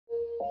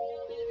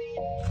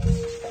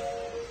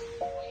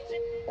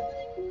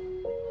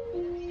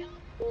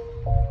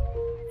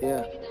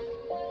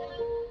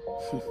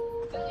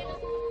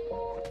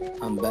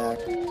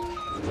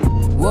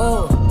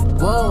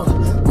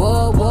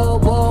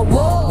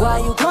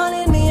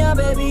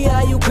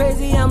you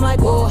crazy, I'm like,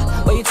 whoa.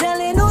 Why you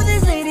telling all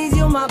these ladies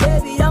you're my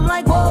baby? I'm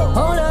like, whoa,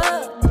 hold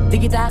up, di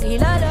kita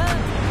kilala.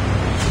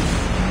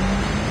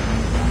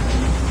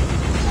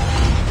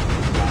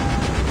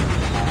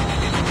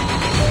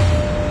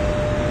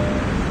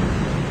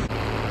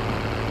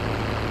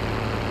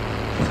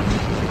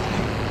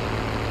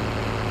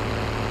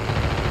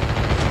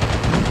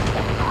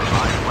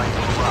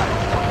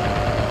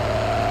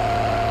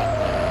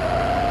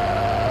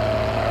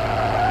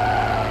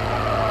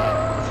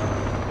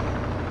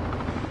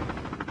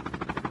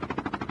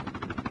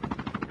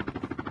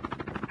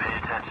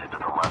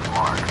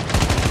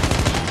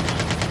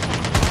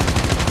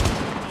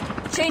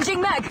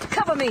 Changing mag,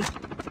 cover me.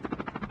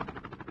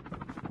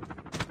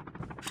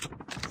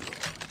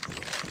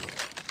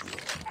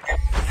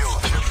 Fuel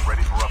ship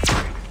ready for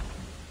upgrade.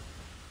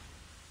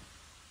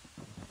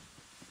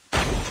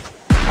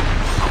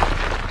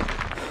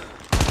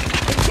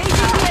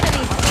 Engaging the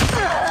enemy.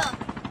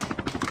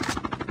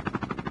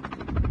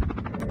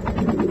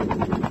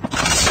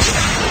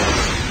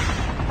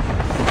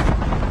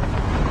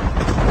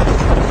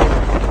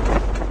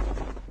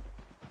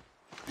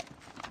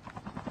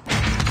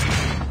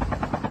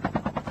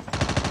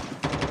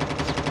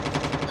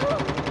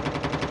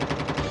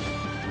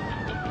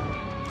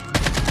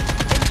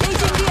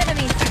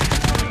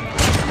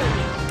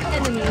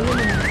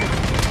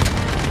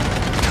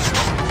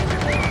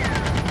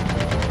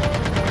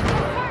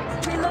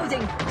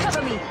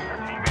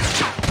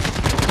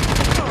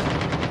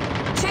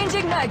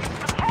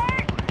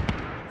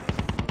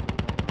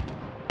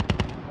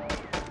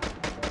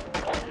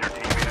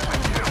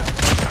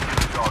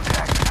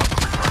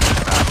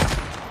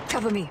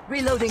 Cover me,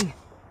 reloading.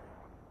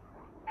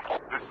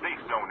 The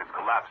safe zone is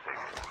collapsing.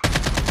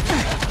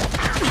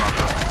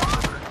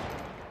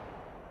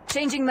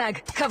 Changing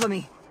mag, cover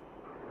me.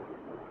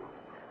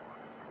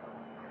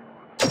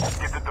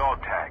 Get the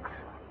dog tags.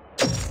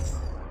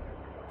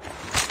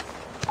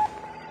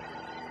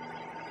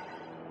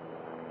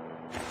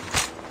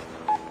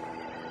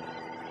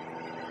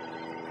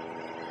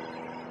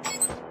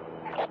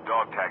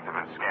 Dog tags have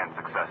been scanned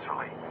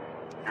successfully.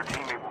 Your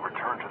teammate will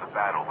return to the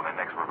battle when the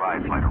next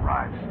revive flight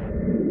arrives.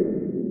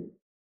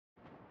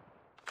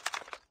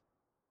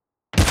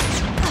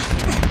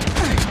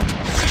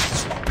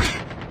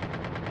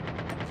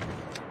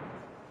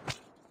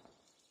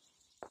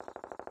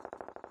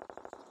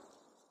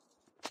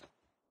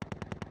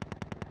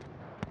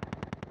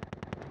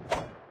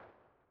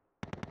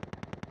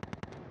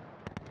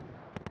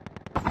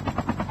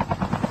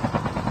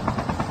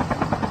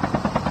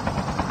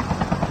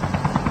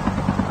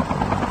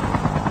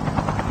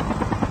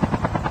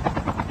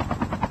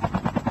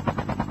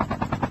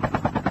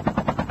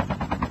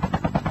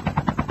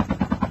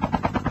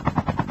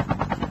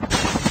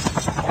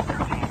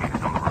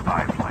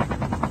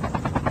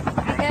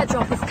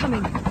 Airdrop is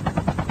coming.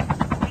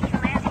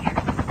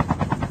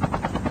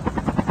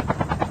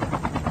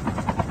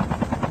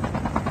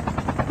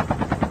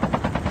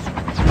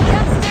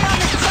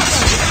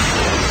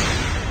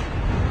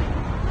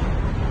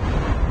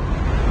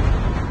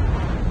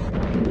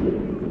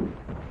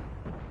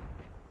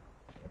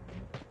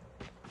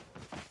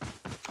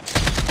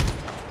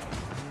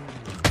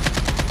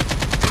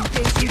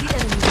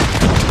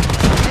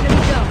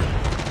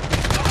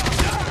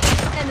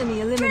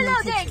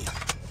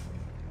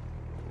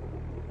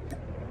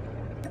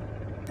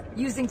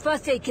 Using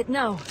first aid kit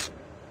now.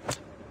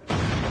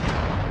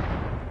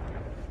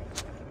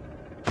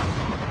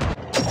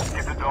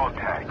 Get the dog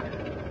tags.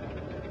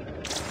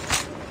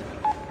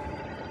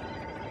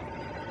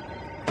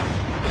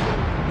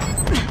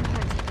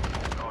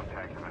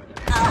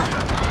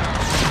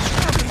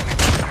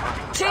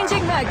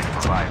 Changing mag.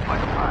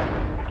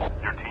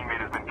 Your teammate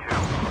has been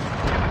killed.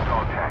 Get the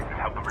dog tags and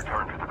help them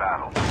return to the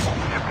battle.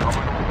 Ship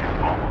terminal is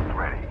almost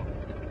ready.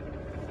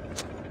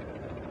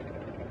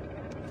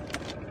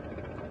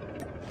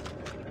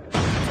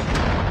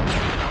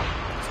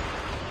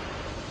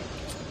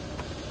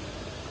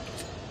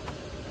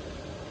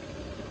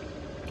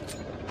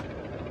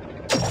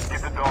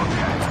 Get the dog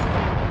tags.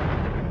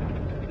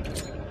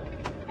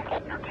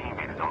 Your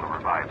teammate is on the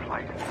revive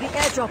flight. The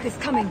airdrop is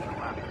coming.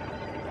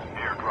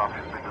 Airdrop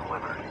has been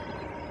delivered.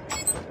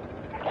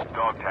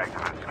 Dog tags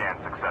have been scanned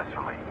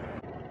successfully.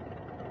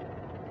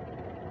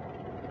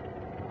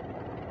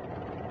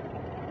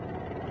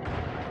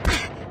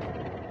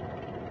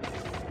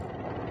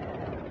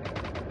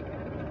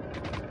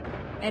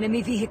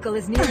 Enemy vehicle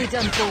is nearly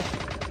done for.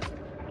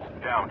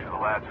 Down to the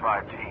last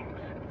 5 teams.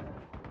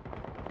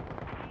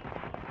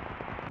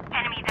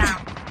 Enemy down.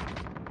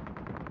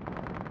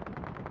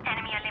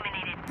 Enemy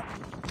eliminated.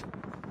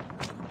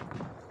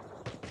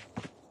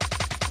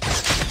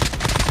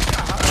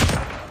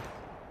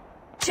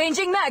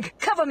 Changing mag,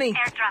 cover me.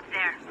 Airdrop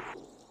there.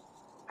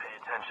 Pay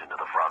attention to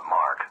the front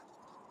mark.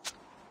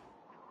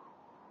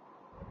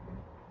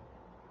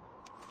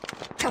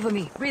 Cover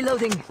me,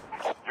 reloading.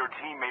 Your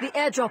teammate. The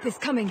airdrop is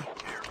coming.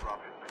 Airdrop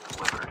has been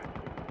delivered.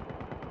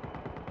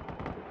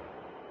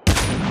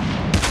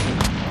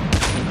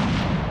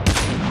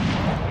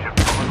 Ship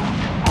terminal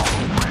is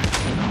almost ready.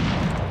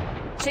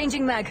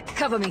 Changing mag.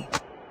 Cover me.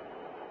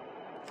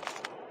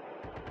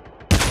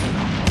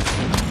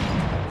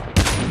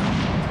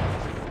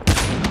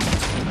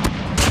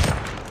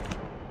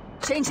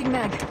 Changing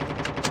mag.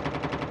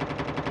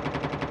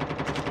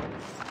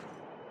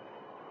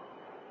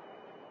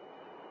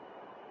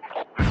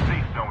 The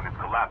safe zone is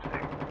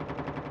collapsing.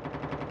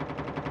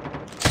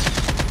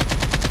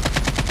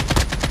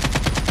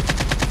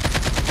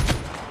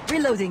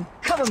 Reloading.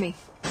 Cover me.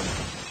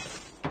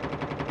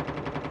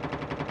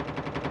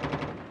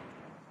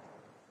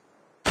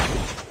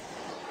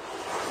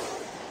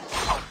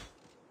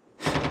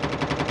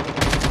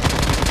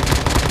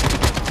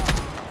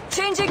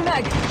 Changing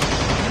mag.